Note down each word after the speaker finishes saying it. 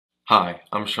Hi,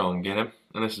 I'm Sean Gannon,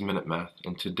 and this is Minute Math,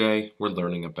 and today we're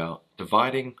learning about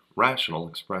dividing rational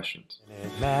expressions.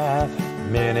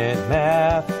 Minute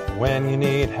Math, when you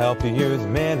need help you use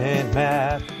Minute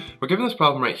Math. We're given this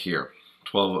problem right here,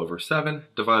 12 over 7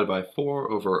 divided by 4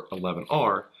 over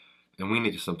 11r, and we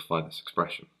need to simplify this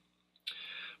expression.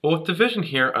 Well, with division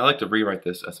here, I like to rewrite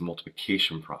this as a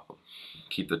multiplication problem.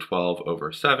 Keep the 12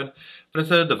 over 7, but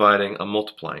instead of dividing, I'm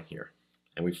multiplying here.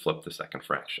 And we flip the second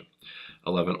fraction.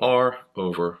 11r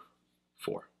over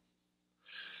 4.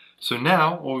 So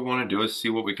now what we want to do is see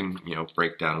what we can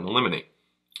break down and eliminate.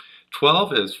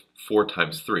 12 is 4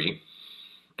 times 3.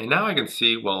 And now I can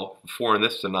see, well, 4 in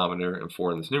this denominator and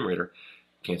 4 in this numerator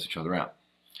cancel each other out.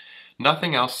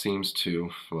 Nothing else seems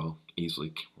to, well,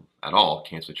 easily at all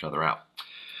cancel each other out.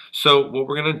 So what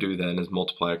we're going to do then is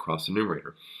multiply across the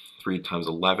numerator. 3 times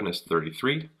 11 is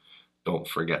 33. Don't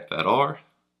forget that r.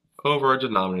 Over our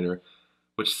denominator,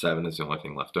 which 7 is the only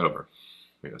thing left over.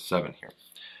 We got 7 here.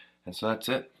 And so that's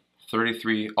it.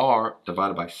 33r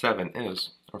divided by 7 is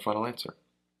our final answer.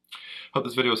 Hope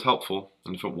this video was helpful,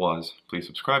 and if it was, please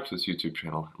subscribe to this YouTube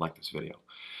channel and like this video.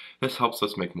 This helps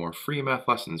us make more free math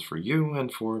lessons for you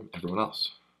and for everyone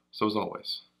else. So as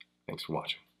always, thanks for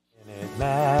watching.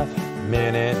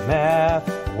 Minute Math,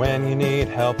 when you need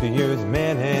help you use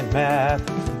Minute Math.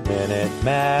 Minute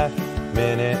Math,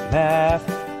 Minute Math.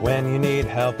 When you need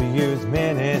help, you use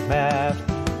Minute Math.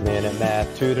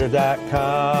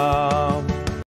 MinuteMathTutor.com.